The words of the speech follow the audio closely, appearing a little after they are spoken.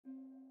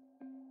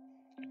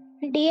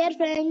Dear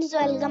friends,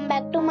 welcome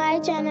back to my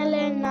channel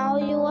and now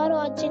you are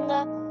watching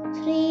a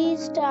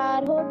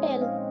 3-star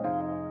hotel.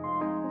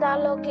 The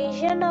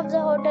location of the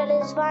hotel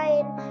is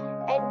fine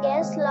and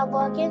guests love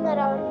walking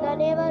around the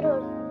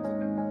neighborhood.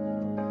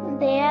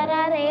 There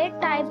are 8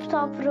 types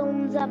of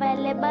rooms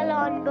available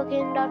on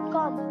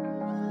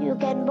booking.com. You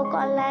can book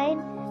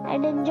online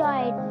and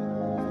enjoy it.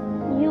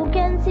 You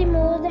can see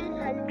more than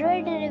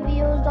 100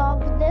 reviews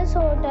of this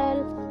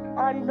hotel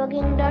on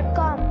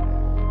booking.com.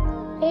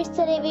 Its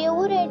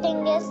review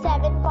rating is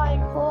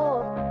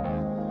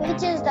 7.4,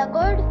 which is the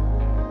good.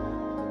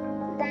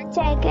 The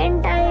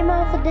check-in time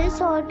of this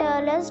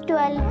hotel is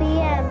 12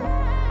 p.m.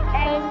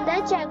 and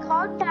the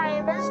check-out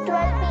time is 12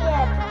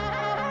 p.m.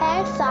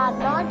 Pets are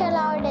not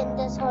allowed in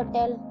this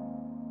hotel.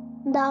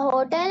 The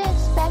hotel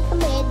expects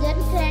major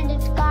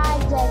credit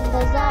cards and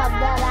reserves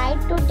the right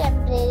to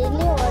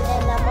temporarily hold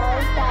an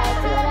amount prior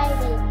to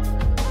arrival.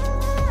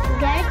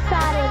 Guests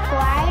are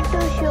required to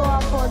show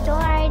a photo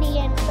ID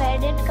and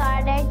credit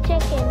card at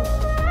check-in.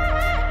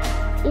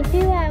 If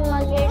you have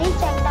already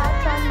checked out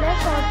from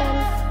this hotel,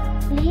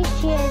 please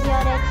share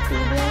your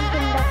experience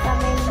in the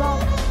comment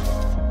box.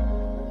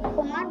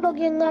 For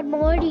booking or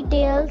more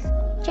details,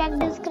 check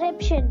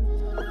description.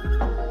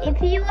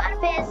 If you are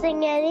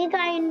facing any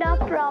kind of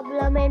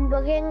problem in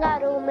booking a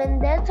room in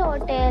this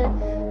hotel,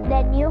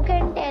 then you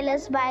can tell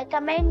us by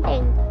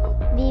commenting.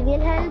 We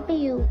will help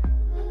you.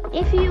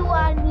 If you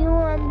are new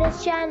on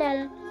this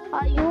channel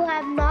or you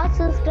have not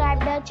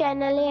subscribed our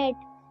channel yet,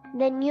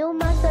 then you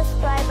must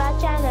subscribe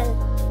our channel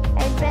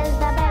and press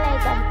the bell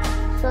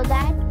icon so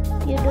that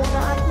you do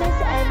not miss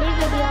any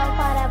video of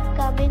our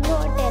upcoming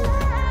hotel.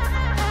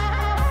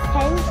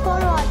 Thanks for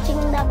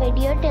watching the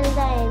video till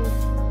the end.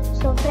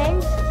 So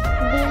friends,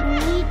 we'll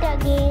meet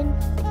again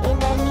in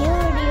a new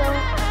video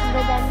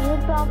with a new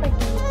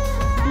property.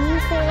 Be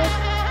safe,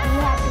 be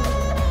happy.